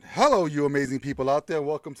Hello, you amazing people out there.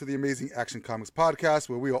 Welcome to the Amazing Action Comics Podcast,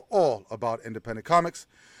 where we are all about independent comics.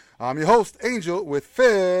 I'm your host, Angel, with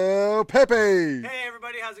Phil Pepe. Hey,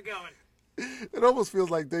 everybody, how's it going? It almost feels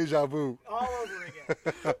like deja vu. All over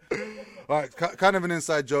again. All right, kind of an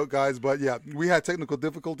inside joke, guys, but yeah, we had technical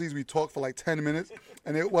difficulties. We talked for like 10 minutes,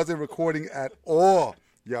 and it wasn't recording at all.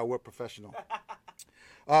 Yeah, we're professional.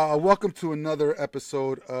 Welcome to another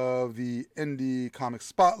episode of the Indie Comics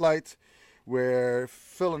Spotlight, where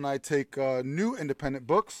Phil and I take new independent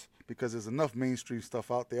books, because there's enough mainstream stuff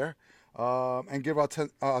out there, and give our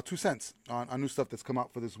 2 cents on new stuff that's come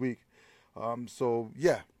out for this week. So,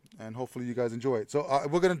 yeah, and hopefully you guys enjoy it. So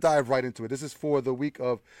we're going to dive right into it. This is for the week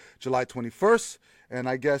of July 21st, and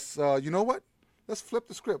I guess, you know what? Let's flip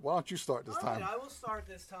the script. Why don't you start this time? All right, I will start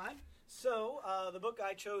this time. So, the book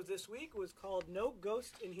I chose this week was called No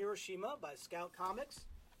Ghost in Hiroshima by Scout Comics.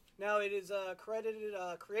 Now, it is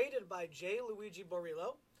created by J. Luigi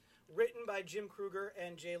Borillo, written by Jim Kruger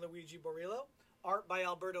and J. Luigi Borillo, art by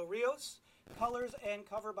Alberto Rios, colors and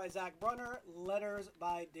cover by Zach Brunner, letters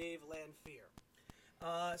by Dave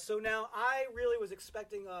Lanphier. So now, I really was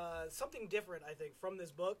expecting something different, I think, from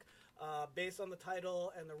this book, based on the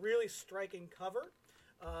title and the really striking cover.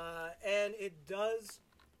 And it does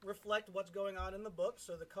reflect what's going on in the book,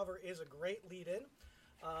 so the cover is a great lead-in.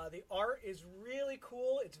 The art is really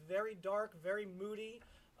cool. It's very dark, very moody,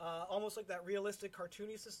 almost like that realistic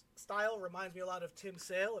cartoony style. Reminds me a lot of Tim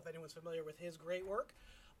Sale, if anyone's familiar with his great work.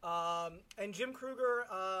 And Jim Kruger,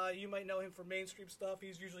 you might know him from mainstream stuff.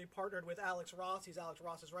 He's usually partnered with Alex Ross. He's Alex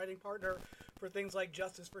Ross's writing partner for things like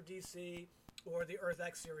Justice for DC or the Earth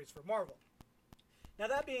X series for Marvel. Now,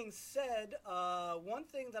 that being said, one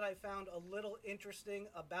thing that I found a little interesting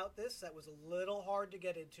about this that was a little hard to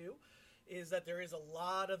get into is that there is a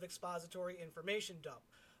lot of expository information dump.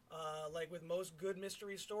 Like with most good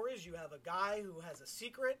mystery stories, you have a guy who has a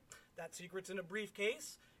secret. That secret's in a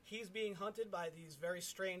briefcase. He's being hunted by these very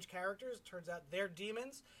strange characters. Turns out they're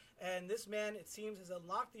demons. And this man, it seems, has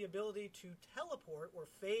unlocked the ability to teleport or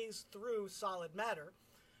phase through solid matter.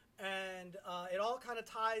 And it all kind of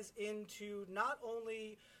ties into not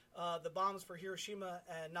only the bombs for Hiroshima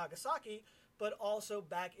and Nagasaki, but also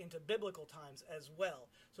back into biblical times as well.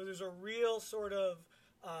 So there's a real sort of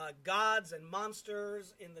gods and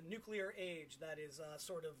monsters in the nuclear age that is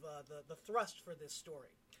sort of the thrust for this story.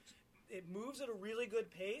 It moves at a really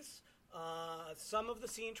good pace. Some of the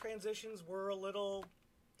scene transitions were a little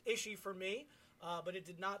ishy for me, but it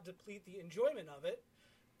did not deplete the enjoyment of it.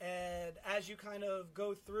 And as you kind of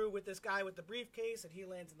go through with this guy with the briefcase and he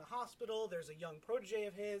lands in the hospital, there's a young protege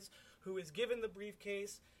of his who is given the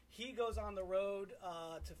briefcase. He goes on the road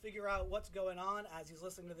to figure out what's going on as he's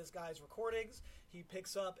listening to this guy's recordings. He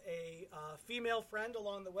picks up a female friend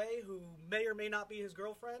along the way who may or may not be his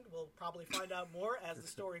girlfriend. We'll probably find out more as the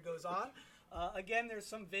story goes on. Again, there's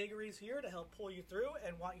some vagaries here to help pull you through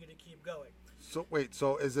and want you to keep going. So, wait,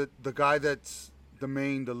 so is it the guy that's the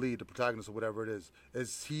lead, the protagonist, or whatever it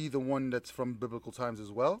is he the one that's from biblical times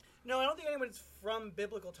as well? No, I don't think anyone's from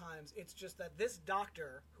biblical times. It's just that this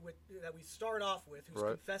doctor that we start off with, who's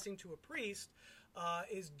confessing to a priest,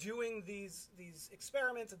 is doing these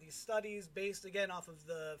experiments and these studies based, again, off of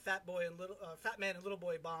the Fat Man and Little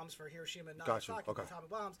Boy bombs for Hiroshima and Nagasaki, the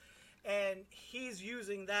atomic bombs. And he's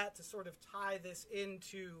using that to sort of tie this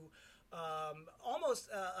into almost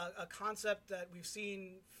a concept that we've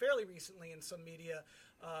seen fairly recently in some media.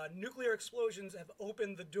 Nuclear explosions have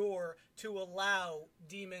opened the door to allow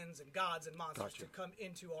demons and gods and monsters to come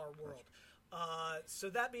into our world. So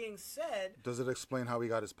that being said, does it explain how he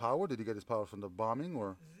got his power? Did he get his power from the bombing,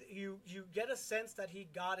 or you get a sense that he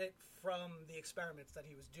got it from the experiments that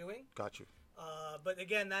he was doing? Got you. But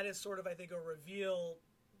again, that is sort of, I think, a reveal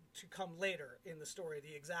to come later in the story,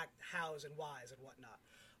 the exact hows and whys and whatnot.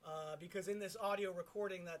 Because in this audio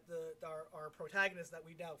recording that our protagonist that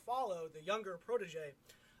we now follow, the younger protege,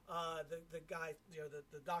 the guy,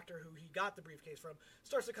 the doctor who he got the briefcase from,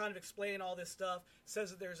 starts to kind of explain all this stuff, says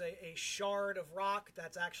that there's a shard of rock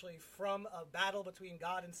that's actually from a battle between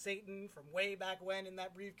God and Satan from way back when in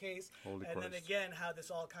that briefcase. Holy and Christ. Then again, how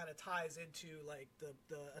this all kind of ties into like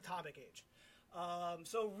the atomic age.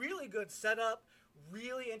 So really good setup.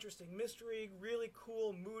 Really interesting mystery, really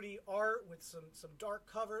cool, moody art with some dark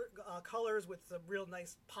colors with some real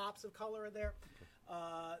nice pops of color in there.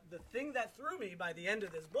 The thing that threw me by the end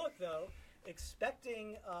of this book, though,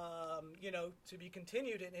 expecting, to be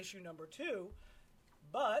continued in issue number 2,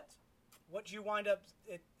 but what you wind up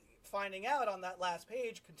finding out on that last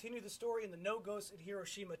page, continue the story in the No Ghost in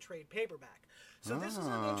Hiroshima trade paperback. So this is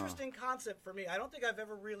an interesting concept for me. I don't think I've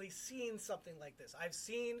ever really seen something like this. I've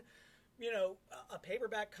seen a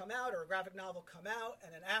paperback come out or a graphic novel come out,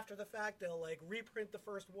 and then after the fact they'll like reprint the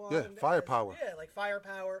first one. Yeah, firepower. Like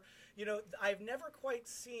firepower. I've never quite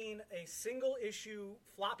seen a single issue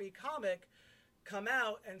floppy comic come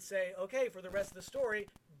out and say, okay, for the rest of the story,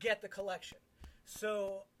 get the collection.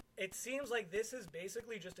 So it seems like this is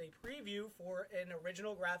basically just a preview for an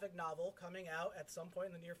original graphic novel coming out at some point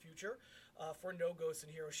in the near future for No Ghost in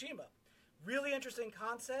Hiroshima. Really interesting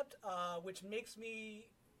concept, which makes me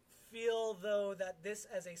feel, though, that this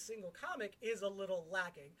as a single comic is a little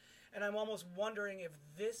lacking. And I'm almost wondering if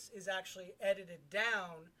this is actually edited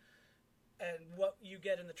down, and what you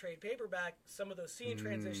get in the trade paperback, some of those scene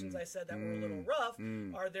transitions I said that were a little rough,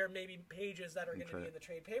 are there maybe pages that are going to be in the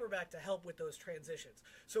trade paperback to help with those transitions.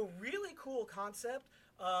 So really cool concept,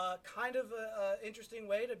 kind of an interesting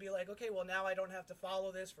way to be like, okay, well now I don't have to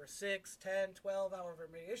follow this for 6, 10, 12, however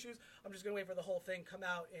many issues. I'm just going to wait for the whole thing come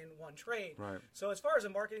out in one trade. Right. So as far as a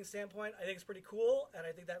marketing standpoint, I think it's pretty cool, and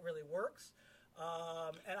I think that really works.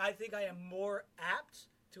 And I think I am more apt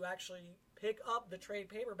to actually pick up the trade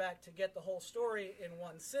paperback to get the whole story in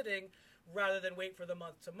one sitting rather than wait for the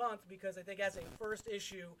month to month, because I think as a first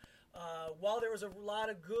issue, while there was a lot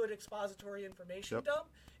of good expository information dump,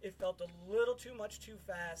 it felt a little too much too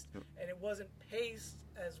fast, and it wasn't paced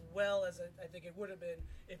as well as I think it would have been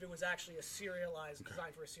if it was actually a serialized,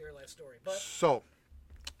 designed for a serialized story. But so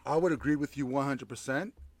I would agree with you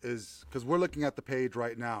 100%, is because we're looking at the page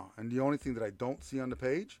right now, and the only thing that I don't see on the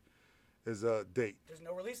page is a date. There's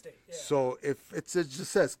no release date. Yeah. So if it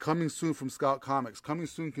just says coming soon from Scout Comics, coming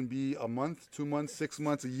soon can be a month, 2 months, 6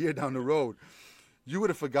 months, a year down the road. You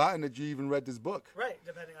would have forgotten that you even read this book. Right,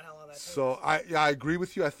 depending on how long that takes. So I agree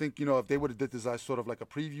with you. I think, if they would have did this as sort of like a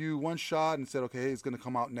preview one shot and said, okay, hey, it's going to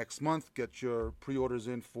come out next month, get your pre-orders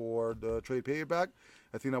in for the trade paperback,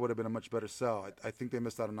 I think that would have been a much better sell. I think they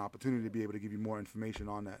missed out on an opportunity to be able to give you more information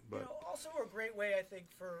on that. But also a great way, I think,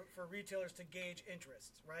 for retailers to gauge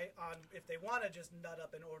interests, right? On if they want to just nut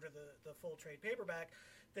up and order the full trade paperback,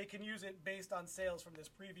 they can use it based on sales from this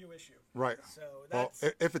preview issue. Right. So that's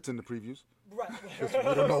if it's in the previews. Right. We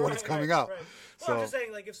don't know when it's coming out. Right. Well, So I'm just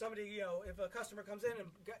saying, like, if somebody, if a customer comes in and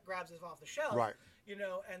grabs it off the shelf, Right.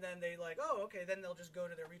 And then they like, oh, okay, then they'll just go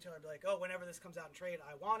to their retailer and be like, oh, whenever this comes out in trade,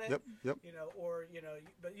 I want it. Yep.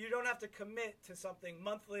 But you don't have to commit to something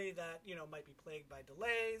monthly that, might be plagued by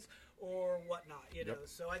delays or whatnot, know.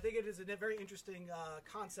 So I think it is a very interesting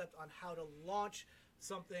concept on how to launch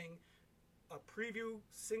something. A preview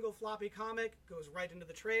single floppy comic goes right into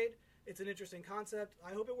the trade. It's an interesting concept.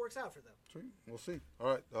 I hope it works out for them. Sweet. We'll see. All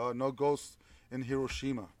right. No Ghost in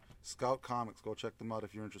Hiroshima. Scout Comics. Go check them out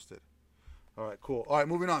if you're interested. All right, cool. All right,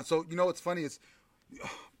 moving on. So, what's funny is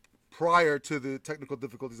prior to the technical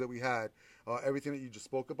difficulties that we had, everything that you just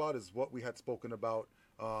spoke about is what we had spoken about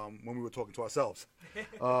when we were talking to ourselves.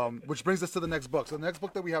 Which brings us to the next book. So the next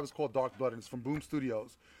book that we have is called Dark Blood, and it's from Boom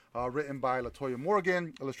Studios. Written by Latoya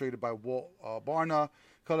Morgan, illustrated by Walt Barna,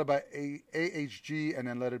 colored by AHG, and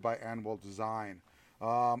then lettered by Anwell Design.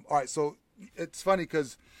 All right, so it's funny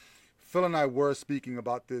because Phil and I were speaking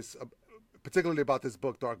about this, particularly about this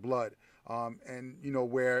book, Dark Blood. And,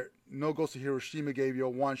 where No Ghost of Hiroshima gave you a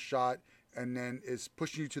one shot and then is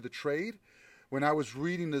pushing you to the trade. When I was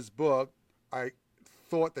reading this book, I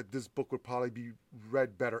thought that this book would probably be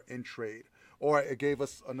read better in trade. Or it gave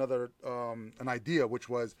us another, an idea, which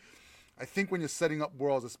was, I think when you're setting up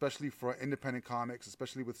worlds, especially for independent comics,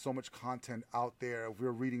 especially with so much content out there, if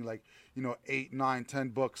we're reading 8, 9, 10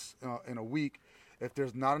 books in a week, if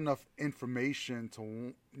there's not enough information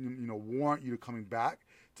to, warrant you to coming back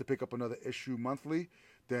to pick up another issue monthly,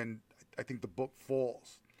 then I think the book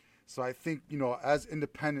falls. So I think, as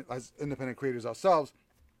independent creators ourselves,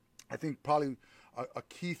 I think probably a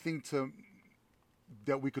key thing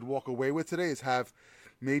that we could walk away with today is have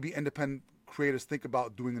maybe independent creators think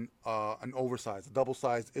about doing an oversized, a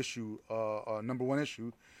double-sized issue, number one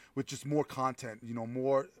issue, with just more content,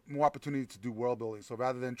 more opportunity to do world building. So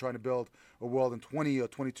rather than trying to build a world in 20 or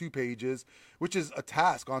 22 pages, which is a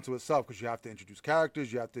task unto itself, because you have to introduce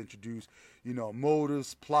characters, you have to introduce,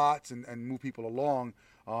 motives, plots, and move people along,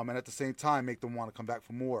 and at the same time make them want to come back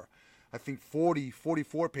for more. I think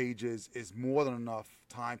 44 pages is more than enough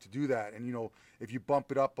time to do that. And, if you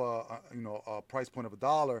bump it up, a price point of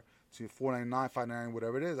 $1 to $4.99, $5.99,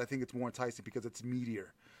 whatever it is, I think it's more enticing because it's meatier,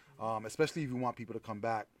 especially if you want people to come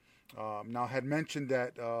back. Now, I had mentioned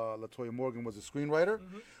that Latoya Morgan was a screenwriter,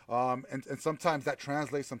 and sometimes that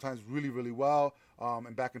translates sometimes really, really well,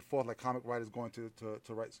 and back and forth, like comic writers going to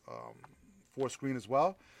write for screen as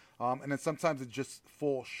well. And then sometimes it just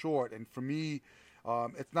falls short. And for me,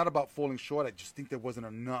 it's not about falling short. I just think there wasn't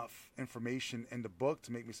enough information in the book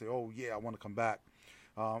to make me say, oh, yeah, I want to come back.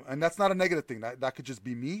 And that's not a negative thing. That could just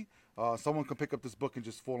be me. Someone can pick up this book and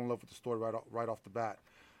just fall in love with the story right off the bat.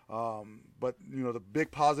 But the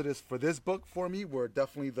big positives for this book for me were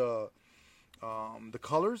definitely the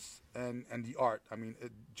colors and the art. I mean,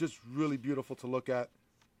 it just really beautiful to look at.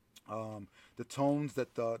 The tones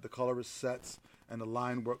that the colorist sets and the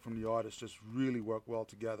line work from the artist just really work well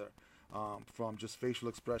together. From just facial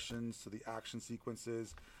expressions to the action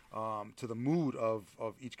sequences, to the mood of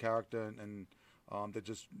each character, and that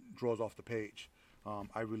just draws off the page.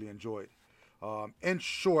 I really enjoyed. In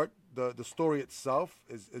short, the story itself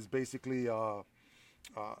is basically,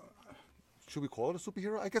 should we call it a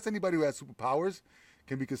superhero? I guess anybody who has superpowers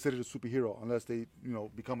can be considered a superhero, unless they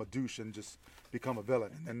become a douche and just become a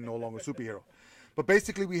villain and no longer a superhero. But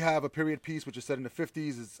basically, we have a period piece which is set in the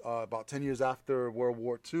 50s. It's about 10 years after World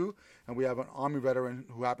War II, and we have an Army veteran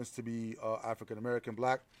who happens to be African American,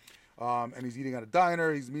 black, and he's eating at a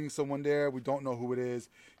diner. He's meeting someone there. We don't know who it is.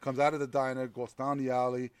 Comes out of the diner, goes down the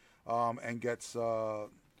alley, and gets I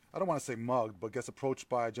don't want to say mugged, but gets approached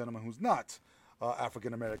by a gentleman who's not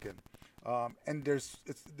African American. And there's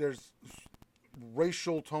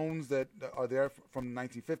racial tones that are there from the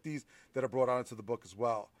 1950s that are brought out into the book as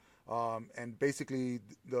well. And basically,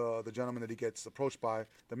 the gentleman that he gets approached by,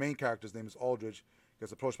 the main character's name is Aldridge,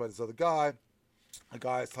 gets approached by this other guy. The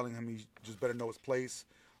guy is telling him he just better know his place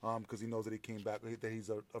because he knows that he came back, that he's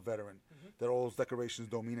a veteran. Mm-hmm. That all those decorations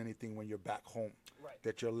don't mean anything when you're back home. Right.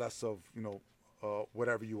 That you're less of,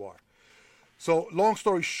 whatever you are. So, long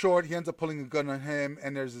story short, he ends up pulling a gun on him,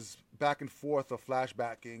 and there's this back and forth of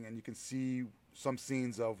flashbacking, and you can see some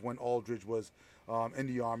scenes of when Aldridge was in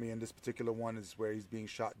the Army, and this particular one is where he's being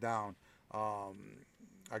shot down,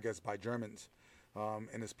 I guess by Germans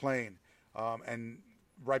in his plane. And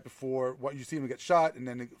right before what you see him get shot, and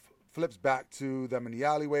then it flips back to them in the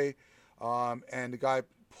alleyway, and the guy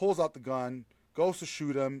pulls out the gun, goes to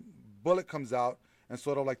shoot him, bullet comes out, and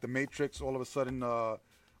sort of like the Matrix, all of a sudden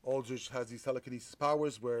Aldridge has these telekinesis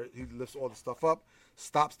powers where he lifts all the stuff up,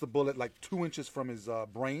 stops the bullet like 2 inches from his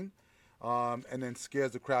brain, and then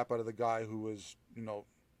scares the crap out of the guy who was,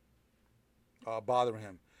 bothering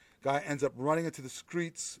him. Guy ends up running into the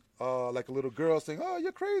streets like a little girl saying, "Oh,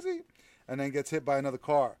 you're crazy," and then gets hit by another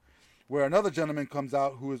car. Where another gentleman comes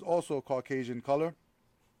out who is also Caucasian color,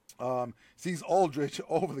 sees Aldridge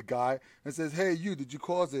over the guy and says, "Hey, you, did you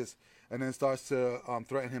cause this?" And then starts to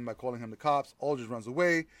threaten him by calling him the cops. Aldridge runs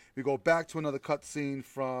away. We go back to another cut scene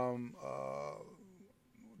from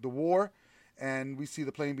the war, and we see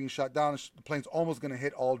the plane being shot down. The plane's almost going to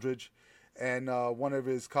hit Aldridge, and one of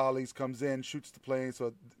his colleagues comes in, shoots the plane, so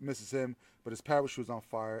it misses him, but his parachute's on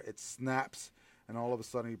fire. It snaps, and all of a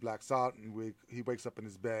sudden he blacks out, and he wakes up in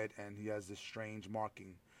his bed, and he has this strange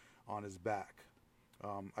marking on his back.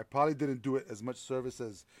 I probably didn't do it as much service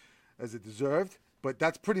as it deserved, but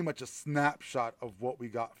that's pretty much a snapshot of what we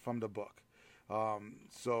got from the book.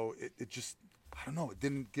 So it just, I don't know, it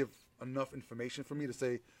didn't give enough information for me to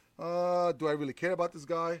say, do I really care about this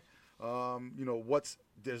guy?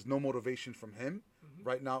 There's no motivation from him. Mm-hmm.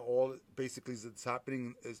 Right now, all basically that's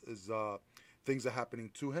happening is things are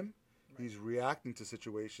happening to him. Right. He's reacting to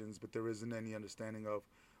situations, but there isn't any understanding of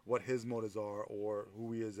what his motives are or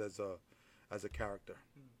who he is as a character.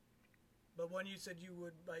 Mm. But when you said you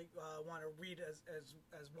would want to read as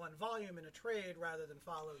one volume in a trade rather than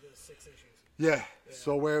follow the 6 issues. Yeah.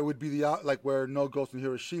 So where it would be where No Ghost in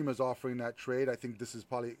Hiroshima is offering that trade, I think this is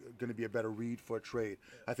probably going to be a better read for a trade.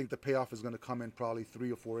 Yeah. I think the payoff is going to come in probably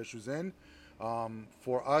 3 or 4 issues in.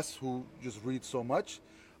 For us who just read so much,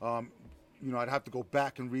 I'd have to go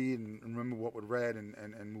back and read and remember what we read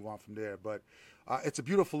and move on from there. But it's a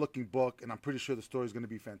beautiful looking book, and I'm pretty sure the story is going to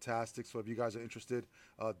be fantastic. So if you guys are interested,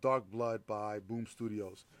 Dark Blood by Boom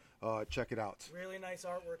Studios. Check it out. Really nice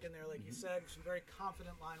artwork in there, like you said. Some very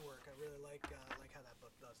confident line work. I really like how that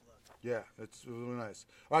book does look. Yeah, it's really nice.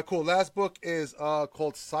 All right, cool. Last book is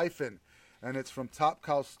called Siphon, and it's from Top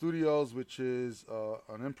Cow Studios, which is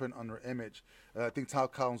an imprint under Image. I think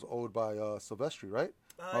Top Cow is owned by Silvestri, right?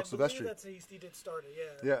 I believe that's he did start it,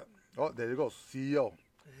 yeah. Yeah. Oh, there you go, CEO.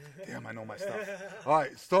 Damn, I know my stuff. All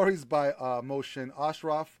right, stories by Mohsen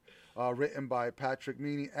Ashraf. Written by Patrick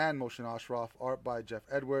Meany and Mohsen Ashraf. Art by Jeff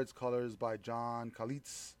Edwards. Colors by John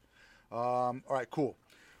Kalitz. All right, cool.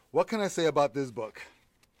 What can I say about this book?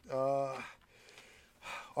 All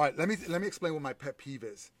right, let me explain what my pet peeve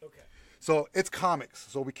is. Okay. So it's comics,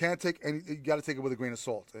 so we can't take any. You got to take it with a grain of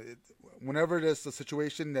salt. Whenever there's a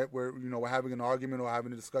situation that we're having an argument or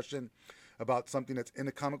having a discussion about something that's in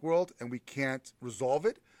the comic world and we can't resolve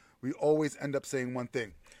it, we always end up saying one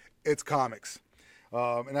thing: it's comics.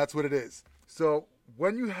 And that's what it is. So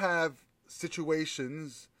when you have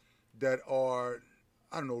situations that are,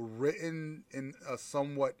 I don't know, written in a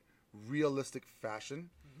somewhat realistic fashion.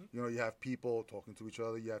 You know, you have people talking to each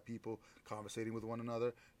other. You have people conversating with one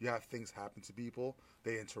another. You have things happen to people.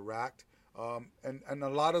 They interact. And a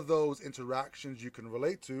lot of those interactions you can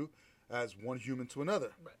relate to as one human to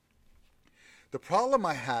another. Right. The problem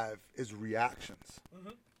I have is reactions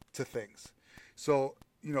to things. So,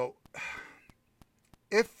 you know,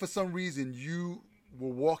 if for some reason you were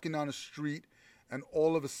walking down the street and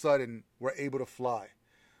all of a sudden were able to fly,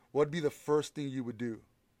 what would be the first thing you would do?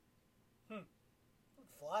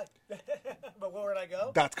 Fly. But where would I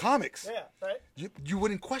go? That's comics. Yeah, right? You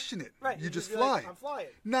wouldn't question it. Right. You just be fly. Like, I'm flying.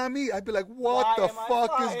 Not me. I'd be like, what Why the am I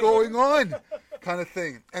fuck is flying? going on? Kind of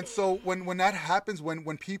thing. And so when that happens,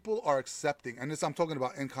 when people are accepting, and this I'm talking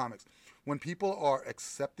about in comics, when people are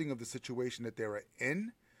accepting of the situation that they're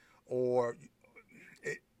in, and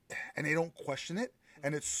they don't question it,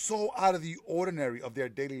 and it's so out of the ordinary of their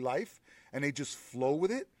daily life, and they just flow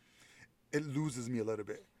with it, it loses me a little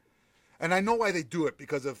bit. And I know why they do it,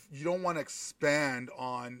 because if you don't want to expand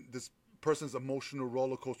on this person's emotional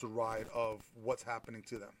roller coaster ride of what's happening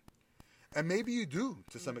to them. And maybe you do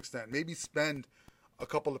to some extent. Maybe spend a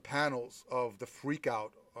couple of panels of the freak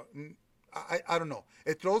out. I don't know.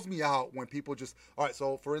 It throws me out when people just, all right,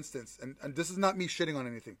 so for instance, and this is not me shitting on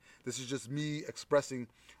anything. This is just me expressing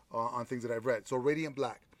on things that I've read. So Radiant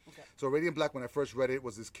Black. Okay. So Radiant Black, when I first read it,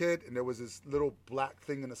 was this kid, and there was this little black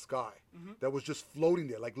thing in the sky that was just floating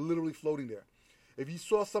there, like literally floating there. If you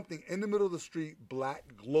saw something in the middle of the street, black,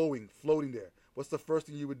 glowing, floating there, what's the first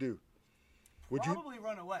thing you would do? Would Probably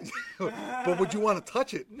run away. But would you want to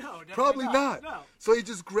touch it? No, definitely probably not. No. So he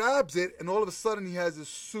just grabs it, and all of a sudden he has this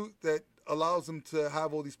suit that allows him to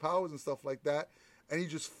have all these powers and stuff like that, and he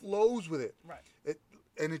just flows with it. Right.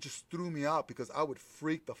 And it just threw me out because I would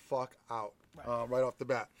freak the fuck out Right. right off the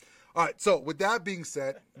bat. All right, so with that being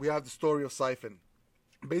said, we have the story of Siphon.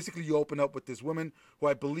 Basically, you open up with this woman who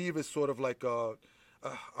I believe is sort of like I'll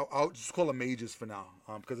just call them mages for now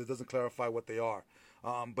because it doesn't clarify what they are.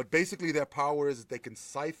 But basically, their power is that they can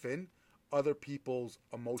siphon other people's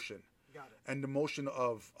emotion. Got it. And the emotion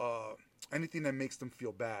of anything that makes them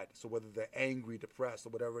feel bad. So whether they're angry, depressed, or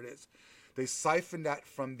whatever it is, they siphon that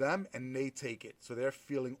from them and they take it. So they're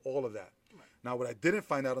feeling all of that. Right. Now, what I didn't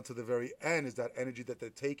find out until the very end is that energy that they're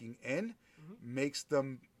taking in makes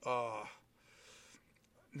them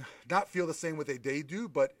not feel the same way they do,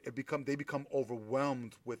 but they become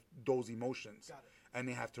overwhelmed with those emotions. Got it. And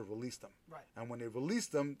they have to release them. Right. And when they release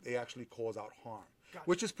them, they actually cause out harm. Gotcha.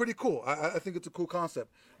 Which is pretty cool. I think it's a cool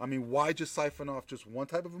concept. I mean, why just siphon off just one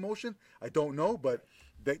type of emotion? I don't know, but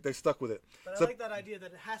they stuck with it. But So- I like that idea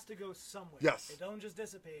that it has to go somewhere. Yes. It don't just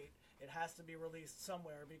dissipate. It has to be released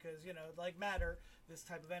somewhere because, like matter, this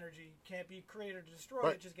type of energy can't be created or destroyed.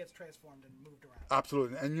 Right. It just gets transformed and moved around.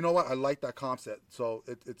 Absolutely, and you know what? I like that concept. So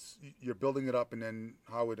it's you're building it up, and then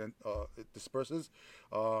how it disperses.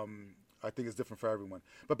 I think it's different for everyone.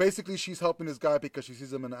 But basically, she's helping this guy because she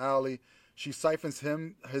sees him in the alley. She siphons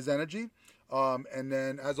his energy, and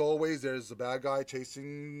then as always, there's a bad guy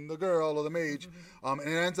chasing the girl or the mage, and it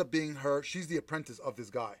ends up being her. She's the apprentice of this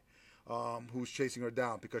guy. Who's chasing her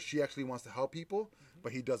down because she actually wants to help people,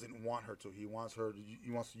 but he doesn't want her to. He wants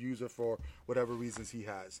to use her for whatever reasons he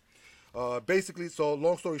has. Basically, so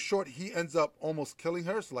long story short, he ends up almost killing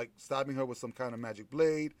her, so like stabbing her with some kind of magic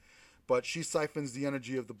blade. But she siphons the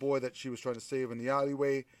energy of the boy that she was trying to save in the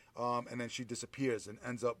alleyway, and then she disappears and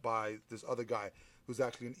ends up by this other guy who's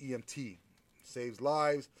actually an EMT, saves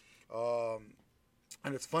lives.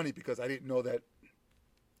 And it's funny because I didn't know that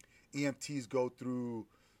EMTs go through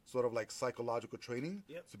sort of like psychological training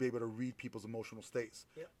to be able to read people's emotional states,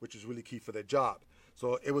 which is really key for their job.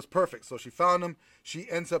 So it was perfect. So she found him.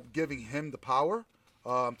 She ends up giving him the power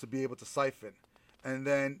to be able to siphon. And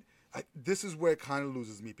then this is where it kind of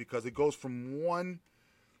loses me because it goes from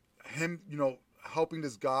him, helping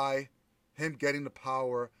this guy, him getting the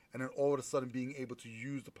power, and then all of a sudden being able to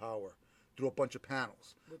use the power through a bunch of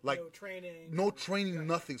panels. With like no training.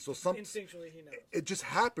 Nothing. So Instinctually, he knows. it just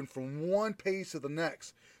happened from one page to the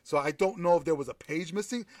next. So I don't know if there was a page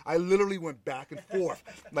missing. I literally went back and forth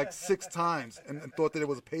like 6 times and thought that there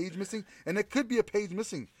was a page missing. And there could be a page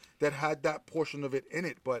missing that had that portion of it in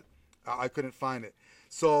it, but I couldn't find it.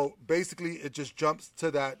 So basically it just jumps to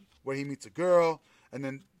that where he meets a girl. And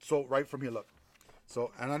then, so right from here, look.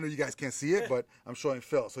 So, and I know you guys can't see it, but I'm showing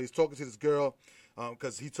Phil. So he's talking to this girl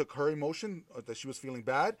because he took her emotion that she was feeling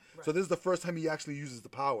bad. Right. So this is the first time he actually uses the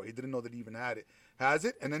power. He didn't know that he even has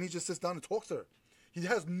it. And then he just sits down and talks to her. He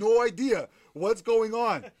has no idea what's going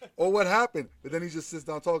on or what happened. But then he just sits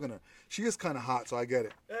down talking to her. She is kind of hot, so I get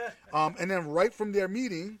it. And then right from their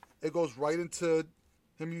meeting, it goes right into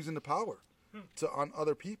him using the power. on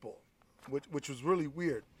other people, which was really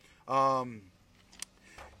weird.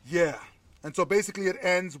 Yeah. And so basically it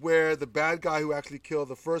ends where the bad guy who actually killed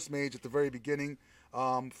the first mage at the very beginning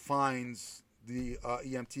finds the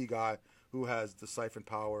EMT guy who has the siphon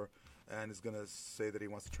power and is going to say that he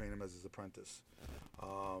wants to train him as his apprentice.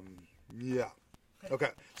 Yeah. Okay.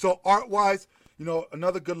 So art-wise, you know,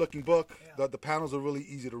 another good-looking book. Yeah. The panels are really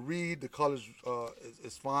easy to read. The colors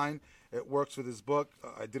is fine. It works with this book.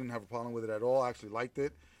 I didn't have a problem with it at all. I actually liked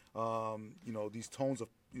it. You know, these tones of,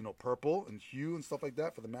 you know, purple and hue and stuff like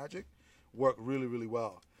that for the magic work really, really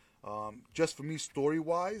well. Just for me,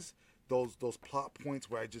 story-wise, those plot points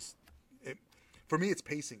where for me, it's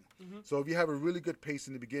pacing. So if you have a really good pace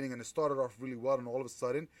in the beginning and it started off really well and all of a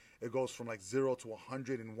sudden it goes from like 0 to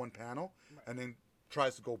 100 in one panel and then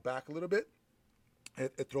tries to go back a little bit,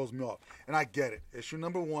 it throws me off. And I get it. Issue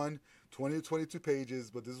number 1, 20 to 22 pages,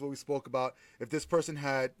 but this is what we spoke about. If this person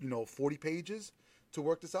had, you know, 40 pages to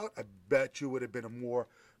work this out, I bet you would have been a more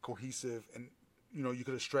cohesive and, you know, you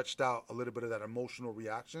could have stretched out a little bit of that emotional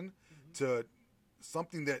reaction to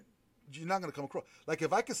something that you're not going to come across. Like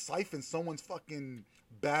if I could siphon someone's fucking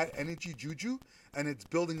bad energy juju and it's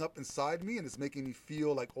building up inside me and it's making me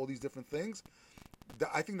feel like all these different things,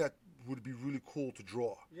 I think that would be really cool to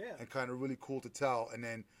draw. Yeah. And kind of really cool to tell. And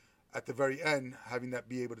then at the very end, having that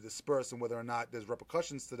be able to disperse and whether or not there's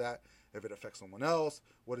repercussions to that, if it affects someone else,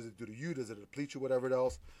 what does it do to you? Does it deplete you? Whatever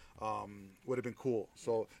else, would have been cool.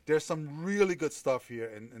 So there's some really good stuff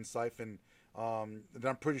here in Siphon. That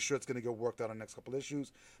I'm pretty sure it's going to get worked out on the next couple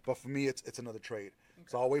issues. But for me, it's another trade. Okay.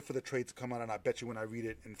 So I'll wait for the trade to come out, and I bet you when I read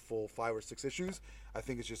it in full 5 or 6 issues, I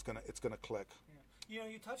think it's gonna click. Yeah. You know,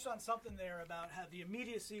 you touched on something there about how the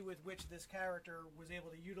immediacy with which this character was able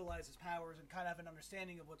to utilize his powers and kind of have an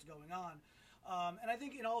understanding of what's going on. And I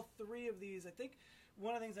think in all 3 of these, I think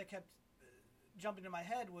one of the things that kept jumping to my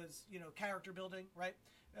head was, you know, character building, right?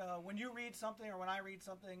 When you read something or when I read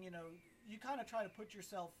something, you know, you kind of try to put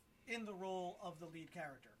yourself in the role of the lead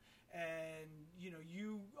character, and you know,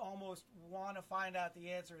 you almost want to find out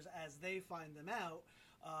the answers as they find them out,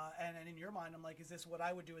 and in your mind I'm like, is this what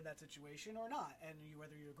I would do in that situation or not? And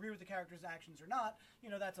whether you agree with the character's actions or not, you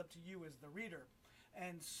know, that's up to you as the reader.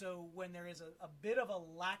 And so when there is a bit of a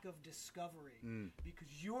lack of discovery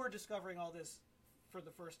because you're discovering all this for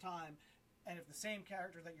the first time, and if the same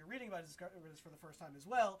character that you're reading about is for the first time as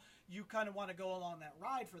well, you kind of want to go along that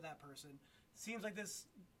ride for that person. Seems like this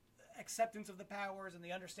acceptance of the powers and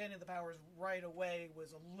the understanding of the powers right away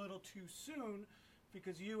was a little too soon,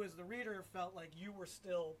 because you as the reader felt like you were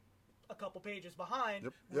still a couple pages behind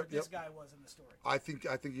where this guy was in the story. I think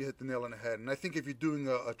you hit the nail on the head. And I think if you're doing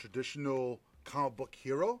a traditional comic book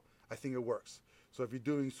hero, I think it works. So if you're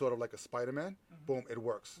doing sort of like a Spider-Man, boom, it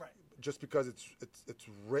works. Right. Just because it's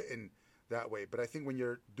written that way. But I think when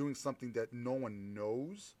you're doing something that no one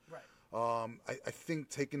knows, right. I think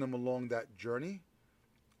taking them along that journey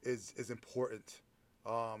is important,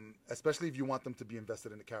 especially if you want them to be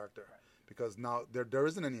invested in the character. Right. Because now there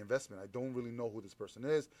isn't any investment. I don't really know who this person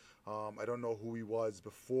is. I don't know who he was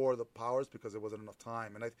before the powers because there wasn't enough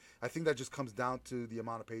time. And I think that just comes down to the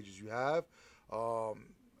amount of pages you have.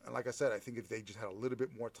 And like I said, I think if they just had a little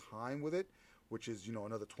bit more time with it, which is, you know,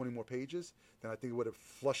 another 20 more pages, then I think it would have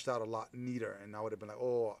flushed out a lot neater. And I would have been like,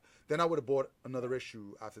 oh, then I would have bought another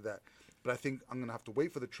issue after that. But I think I'm going to have to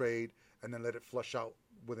wait for the trade and then let it flush out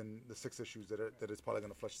within the 6 issues that it's probably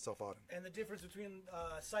going to flush itself out in. And the difference between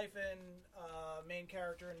Siphon main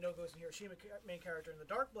character and No Ghost and Hiroshima main character and the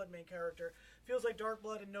Dark Blood main character feels like Dark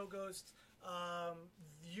Blood and No Ghost,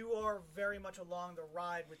 you are very much along the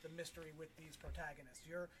ride with the mystery with these protagonists.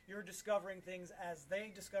 You're discovering things as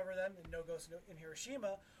they discover them in No Ghost and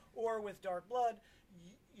Hiroshima, or with Dark Blood,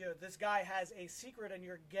 you know, this guy has a secret and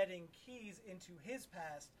you're getting keys into his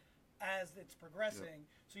past as it's progressing. Yep.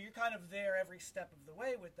 So you're kind of there every step of the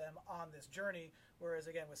way with them on this journey, whereas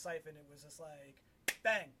again with Siphon it was just like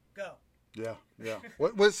bang, go. Yeah.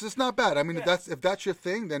 Well, it's just not bad. I mean, if that's your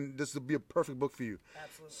thing, then this would be a perfect book for you.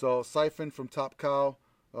 Absolutely. So Siphon from Top Cow,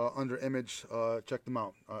 under Image, check them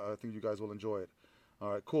out. I think you guys will enjoy it.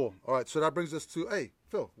 All right, cool. All right, so that brings us to, hey,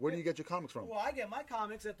 Phil, where do you get your comics from? Well, I get my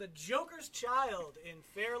comics at the Joker's Child in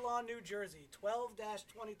Fair Lawn, New Jersey,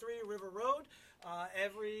 12-23 River Road.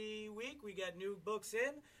 Every week we get new books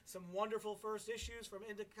in, some wonderful first issues from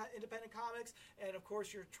independent comics, and of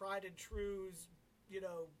course your tried and trues, you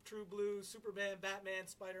know, True Blue, Superman, Batman,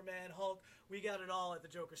 Spider-Man, Hulk. We got it all at the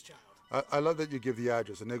Joker's Child. I love that you give the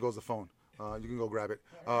address, and there goes the phone. You can go grab it.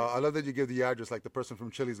 I love that you give the address, like the person from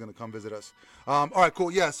Chile is going to come visit us. All right,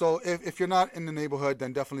 cool. Yeah, so if you're not in the neighborhood,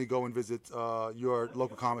 then definitely go and visit your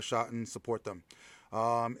local comic shop and support them.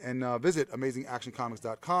 And visit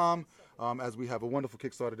AmazingActionComics.com. as we have a wonderful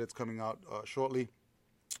Kickstarter that's coming out shortly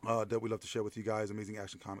that we love to share with you guys,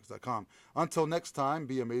 AmazingActionComics.com. Until next time,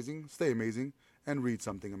 be amazing, stay amazing, and read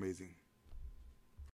something amazing.